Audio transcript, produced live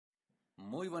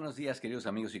Muy buenos días, queridos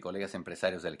amigos y colegas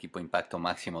empresarios del equipo Impacto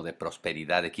Máximo de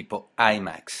Prosperidad, equipo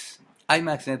IMAX.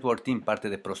 IMAX Network Team, parte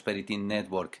de Prosperity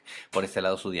Network. Por este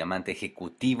lado, su diamante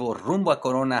ejecutivo rumbo a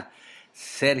Corona,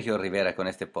 Sergio Rivera, con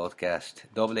este podcast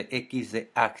Doble X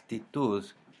de Actitud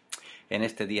en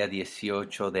este día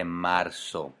 18 de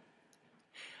marzo.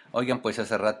 Oigan, pues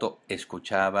hace rato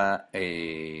escuchaba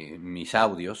mis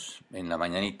audios en la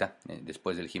mañanita,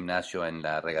 después del gimnasio en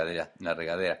la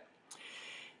regadera.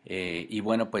 Y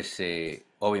bueno, pues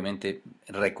obviamente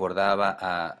recordaba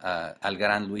al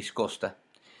gran Luis Costa,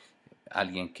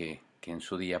 alguien que en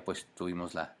su día pues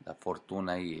tuvimos la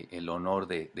fortuna y el honor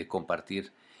de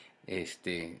compartir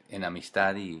en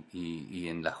amistad y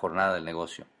en la jornada del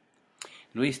negocio.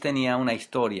 Luis tenía una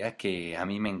historia que a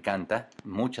mí me encanta,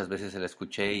 muchas veces se la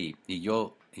escuché y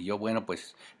yo bueno,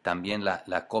 pues también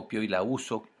la copio y la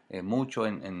uso mucho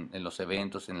en los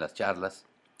eventos, en las charlas.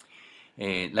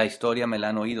 La historia me la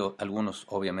han oído algunos,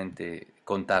 obviamente,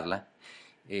 contarla.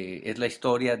 Es la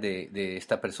historia de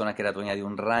esta persona que era dueña de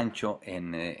un rancho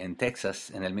en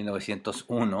Texas en el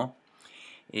 1901.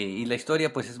 Y la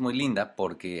historia pues es muy linda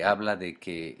porque habla de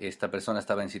que esta persona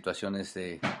estaba en situaciones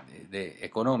de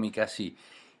económicas y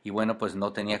bueno, pues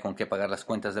no tenía con qué pagar las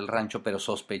cuentas del rancho, pero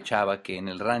sospechaba que en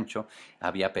el rancho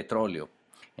había petróleo.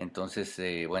 Entonces,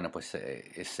 bueno, pues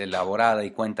es elaborada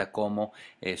y cuenta cómo,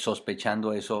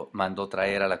 sospechando eso, mandó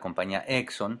traer a la compañía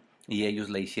Exxon y ellos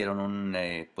le hicieron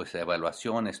pues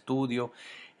evaluación, estudio,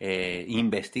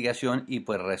 investigación y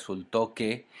pues resultó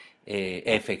que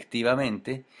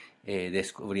efectivamente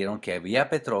descubrieron que había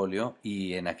petróleo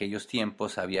y en aquellos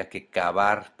tiempos había que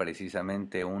cavar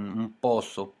precisamente un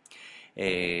pozo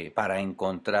para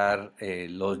encontrar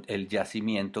el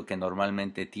yacimiento que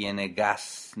normalmente tiene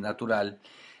gas natural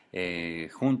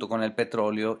junto con el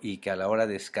petróleo y que a la hora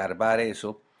de escarbar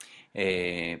eso,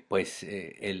 pues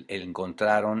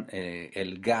encontraron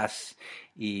el gas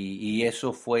y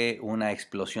eso fue una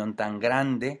explosión tan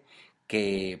grande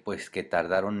que pues que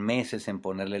tardaron meses en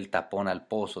ponerle el tapón al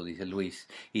pozo, dice Luis,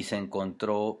 y se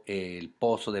encontró el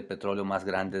pozo de petróleo más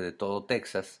grande de todo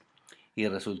Texas y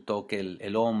resultó que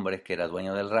el hombre que era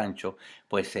dueño del rancho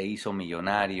pues se hizo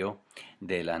millonario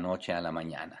de la noche a la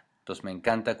mañana. Entonces me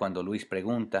encanta cuando Luis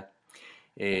pregunta,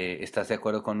 ¿estás de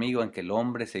acuerdo conmigo en que el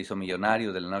hombre se hizo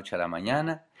millonario de la noche a la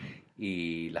mañana?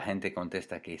 Y la gente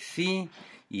contesta que sí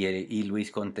y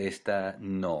Luis contesta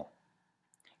no.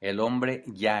 El hombre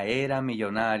ya era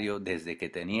millonario desde que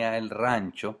tenía el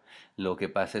rancho, lo que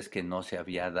pasa es que no se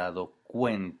había dado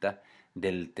cuenta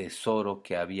del tesoro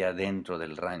que había dentro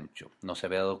del rancho. No se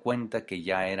había dado cuenta que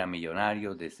ya era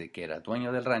millonario desde que era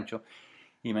dueño del rancho.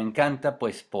 Y me encanta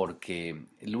pues porque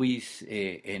Luis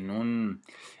en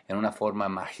una forma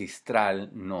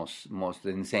magistral nos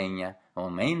enseña,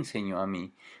 o me enseñó a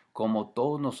mí, como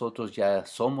todos nosotros ya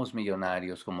somos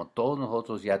millonarios, como todos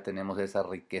nosotros ya tenemos esa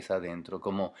riqueza dentro,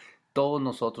 como todos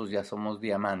nosotros ya somos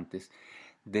diamantes.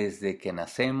 Desde que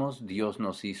nacemos, Dios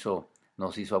nos hizo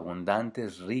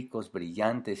abundantes, ricos,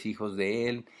 brillantes, hijos de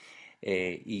Él.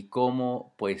 Y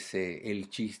cómo pues el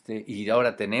chiste, y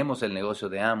ahora tenemos el negocio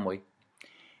de Amway,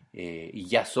 y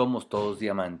ya somos todos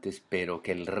diamantes, pero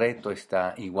que el reto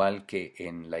está igual que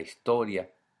en la historia,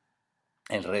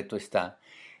 el reto está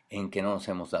en que no nos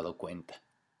hemos dado cuenta.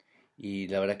 Y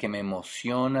la verdad que me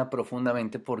emociona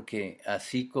profundamente porque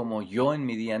así como yo en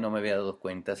mi día no me había dado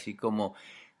cuenta, así como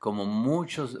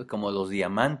muchos, como los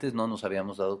diamantes no nos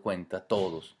habíamos dado cuenta,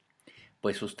 todos,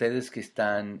 pues ustedes que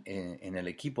están en el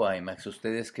equipo IMAX,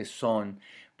 ustedes que son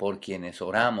por quienes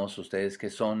oramos, ustedes que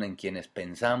son en quienes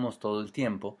pensamos todo el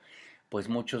tiempo, pues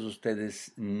muchos de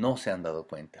ustedes no se han dado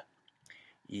cuenta.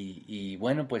 Y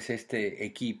bueno, pues este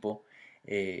equipo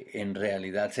en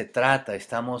realidad se trata,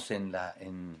 estamos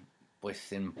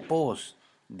pues en pos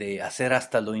de hacer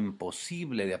hasta lo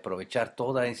imposible, de aprovechar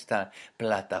toda esta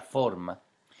plataforma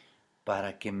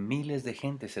para que miles de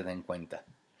gente se den cuenta,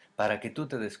 para que tú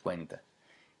te des cuenta.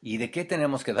 ¿Y de qué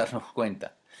tenemos que darnos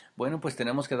cuenta? Bueno, pues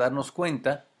tenemos que darnos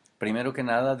cuenta, primero que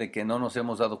nada, de que no nos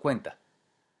hemos dado cuenta,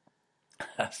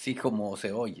 así como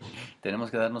se oye. Tenemos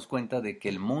que darnos cuenta de que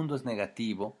el mundo es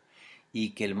negativo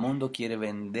y que el mundo quiere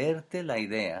venderte la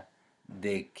idea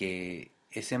de que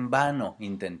es en vano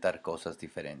intentar cosas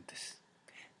diferentes,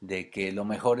 de que lo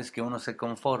mejor es que uno se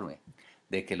conforme,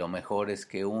 de que lo mejor es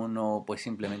que uno pues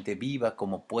simplemente viva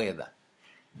como pueda.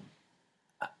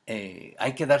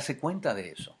 Hay que darse cuenta de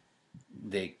eso,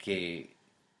 de que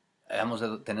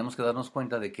tenemos que darnos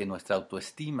cuenta de que nuestra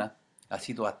autoestima ha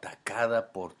sido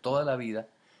atacada por toda la vida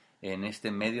en este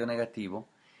medio negativo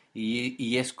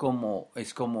y es como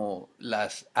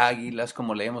las águilas,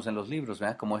 como leemos en los libros,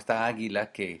 ¿verdad? Como esta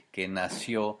águila que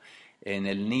nació en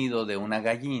el nido de una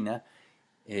gallina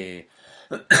Eh,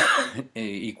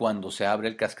 y cuando se abre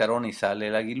el cascarón y sale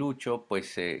el aguilucho,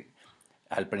 pues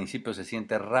al principio se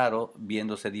siente raro,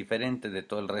 viéndose diferente de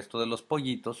todo el resto de los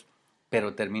pollitos,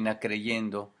 pero termina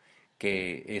creyendo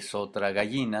que es otra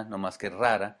gallina, no más que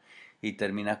rara, y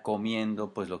termina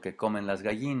comiendo pues lo que comen las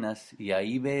gallinas, y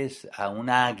ahí ves a un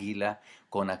águila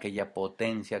con aquella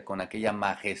potencia, con aquella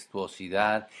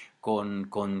majestuosidad,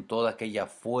 con toda aquella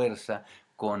fuerza,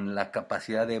 con la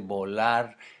capacidad de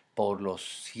volar por los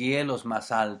cielos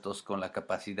más altos, con la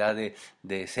capacidad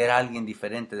de ser alguien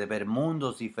diferente, de ver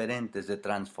mundos diferentes, de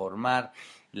transformar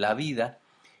la vida,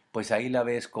 pues ahí la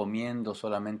ves comiendo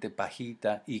solamente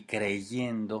pajita y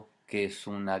creyendo que es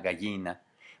una gallina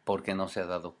porque no se ha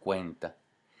dado cuenta.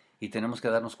 Y tenemos que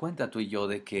darnos cuenta tú y yo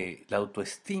de que la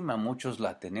autoestima muchos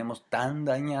la tenemos tan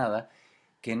dañada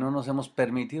que no nos hemos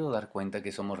permitido dar cuenta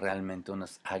que somos realmente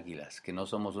unas águilas, que no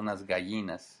somos unas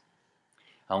gallinas,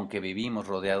 aunque vivimos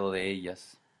rodeado de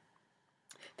ellas.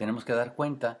 Tenemos que dar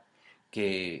cuenta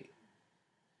que,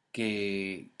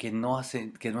 que no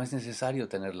es necesario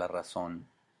tener la razón.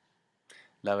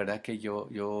 La verdad que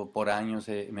yo por años,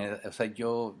 o sea,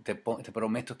 te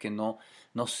prometo que no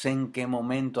sé en qué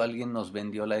momento alguien nos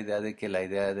vendió la idea de que la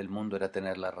idea del mundo era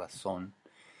tener la razón.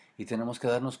 Y tenemos que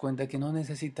darnos cuenta que no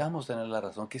necesitamos tener la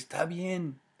razón, que está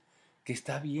bien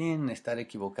estar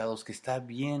equivocados, que está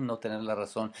bien no tener la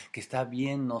razón, que está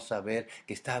bien no saber,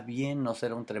 que está bien no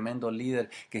ser un tremendo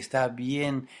líder, que está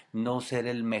bien no ser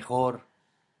el mejor,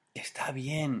 que está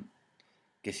bien,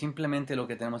 que simplemente lo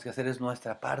que tenemos que hacer es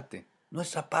nuestra parte,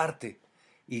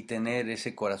 y tener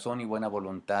ese corazón y buena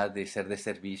voluntad de ser de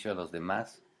servicio a los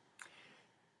demás.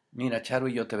 Mira, Charo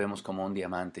y yo te vemos como un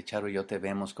diamante, Charo y yo te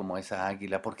vemos como esa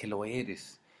águila, porque lo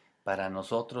eres. Para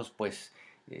nosotros, pues,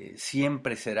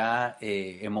 siempre será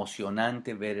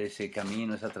emocionante ver ese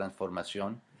camino, esa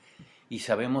transformación. Y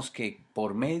sabemos que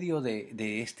por medio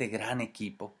de este gran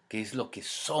equipo, que es lo que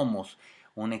somos,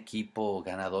 un equipo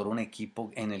ganador, un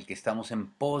equipo en el que estamos en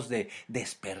pos de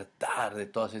despertar de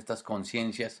todas estas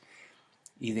conciencias,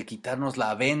 y de quitarnos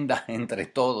la venda entre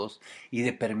todos y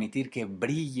de permitir que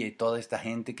brille toda esta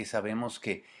gente que sabemos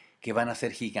que van a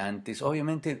ser gigantes.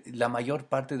 Obviamente la mayor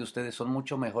parte de ustedes son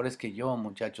mucho mejores que yo,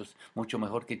 muchachos, mucho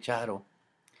mejor que Charo.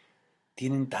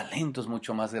 Tienen talentos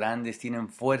mucho más grandes, tienen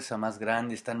fuerza más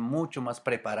grande, están mucho más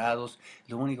preparados.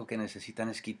 Lo único que necesitan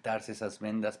es quitarse esas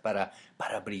vendas para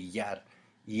brillar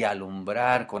y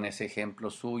alumbrar con ese ejemplo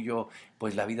suyo,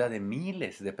 pues la vida de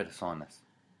miles de personas.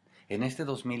 En este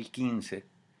 2015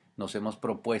 nos hemos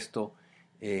propuesto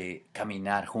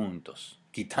caminar juntos,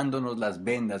 quitándonos las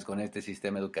vendas con este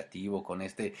sistema educativo, con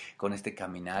este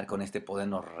caminar, con este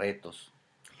podernos retos.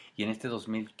 Y en este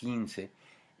 2015,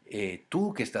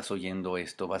 tú que estás oyendo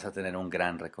esto vas a tener un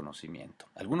gran reconocimiento.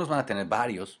 Algunos van a tener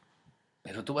varios,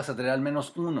 pero tú vas a tener al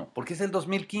menos uno, porque es el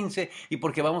 2015 y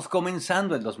porque vamos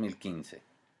comenzando el 2015.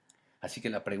 Así que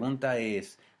la pregunta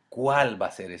es, ¿cuál va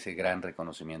a ser ese gran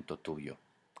reconocimiento tuyo?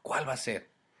 ¿Cuál va a ser?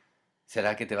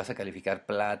 ¿Será que te vas a calificar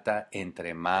plata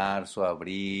entre marzo,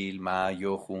 abril,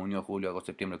 mayo, junio, julio, agosto,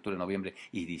 septiembre, octubre, noviembre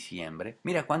y diciembre?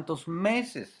 Mira cuántos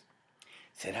meses.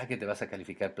 ¿Será que te vas a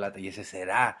calificar plata y ese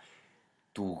será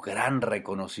tu gran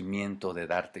reconocimiento de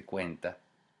darte cuenta?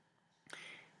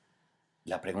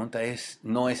 La pregunta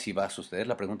no es si va a suceder,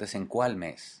 la pregunta es en cuál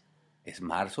mes. ¿Es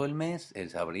marzo el mes?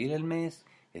 ¿Es abril el mes?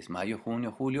 ¿Es mayo,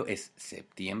 junio, julio? ¿Es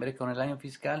septiembre con el año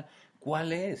fiscal?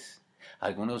 ¿Cuál es?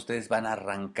 Algunos de ustedes van a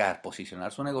arrancar,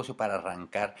 posicionar su negocio para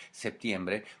arrancar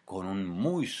septiembre con un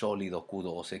muy sólido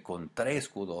Q12, con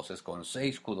 3 Q12, con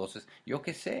 6 Q12, yo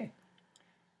qué sé.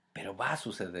 Pero va a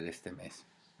suceder este mes.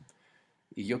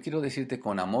 Y yo quiero decirte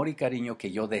con amor y cariño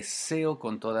que yo deseo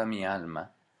con toda mi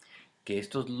alma que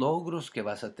estos logros que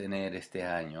vas a tener este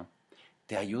año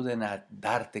te ayuden a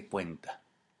darte cuenta,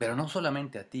 pero no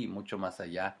solamente a ti, mucho más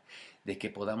allá, de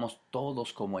que podamos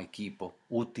todos como equipo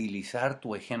utilizar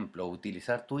tu ejemplo,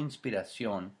 utilizar tu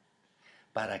inspiración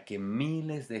para que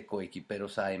miles de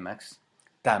coequiperos IMAX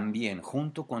también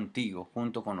junto contigo,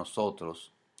 junto con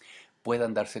nosotros,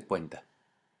 puedan darse cuenta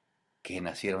que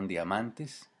nacieron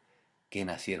diamantes, que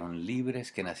nacieron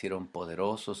libres, que nacieron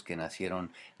poderosos, que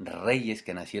nacieron reyes,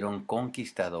 que nacieron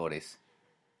conquistadores.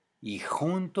 Y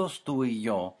juntos tú y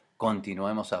yo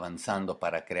continuemos avanzando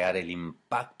para crear el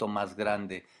impacto más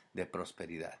grande de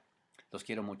prosperidad. Los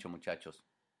quiero mucho, muchachos.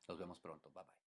 Nos vemos pronto. Bye bye.